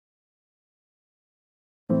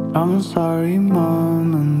I'm sorry,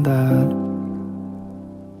 Mom and Dad,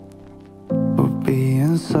 for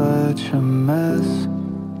being such a mess.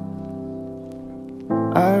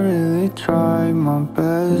 I really tried my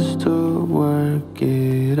best to work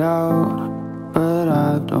it out, but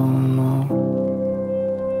I don't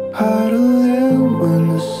know how to live when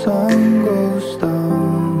the sun goes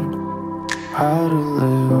down, how to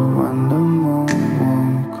live when the moon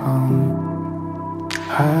won't come,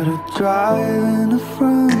 how to drive in the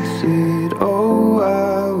front seat. Oh,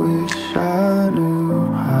 I wish I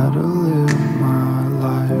knew how to live my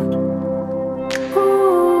life.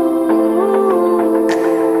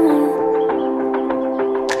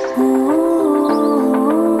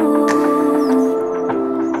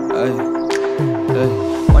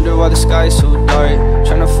 Wonder why the sky is so dark.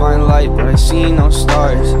 Tryna find light, but I see no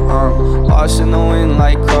stars. Lost in the wind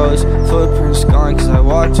like crows. Footprints gone cause I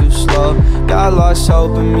walk too slow. Got lost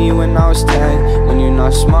hope in me when I was 10. When you're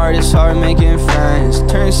not smart, it's hard making friends.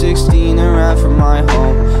 Turned 16 and ran from my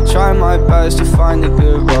home. Try my best to find a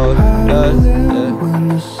good road. How to live when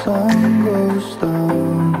the sun goes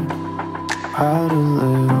down, how to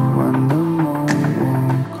live when the moon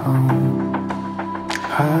won't come,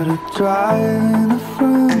 how to drive in the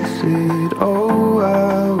front seat. Oh,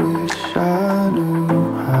 I wish I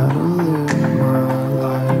knew how to live my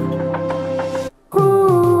life.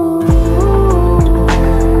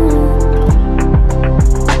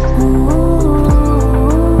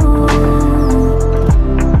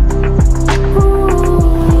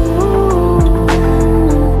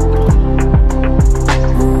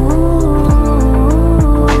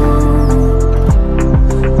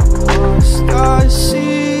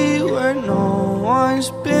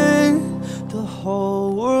 The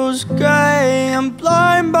whole world's gray, I'm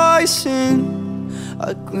blind by sin.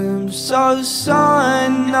 A glimpse of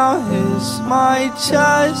sun now hits my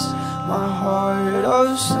chest. My heart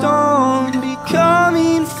of stone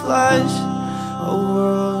becoming flesh. A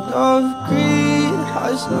world of greed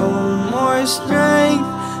has no more strength.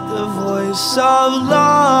 The voice of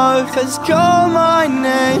love has called my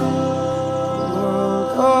name. A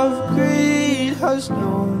world of greed has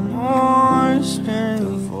no more strength.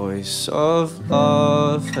 The voice of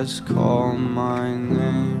love has called my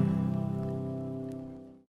name.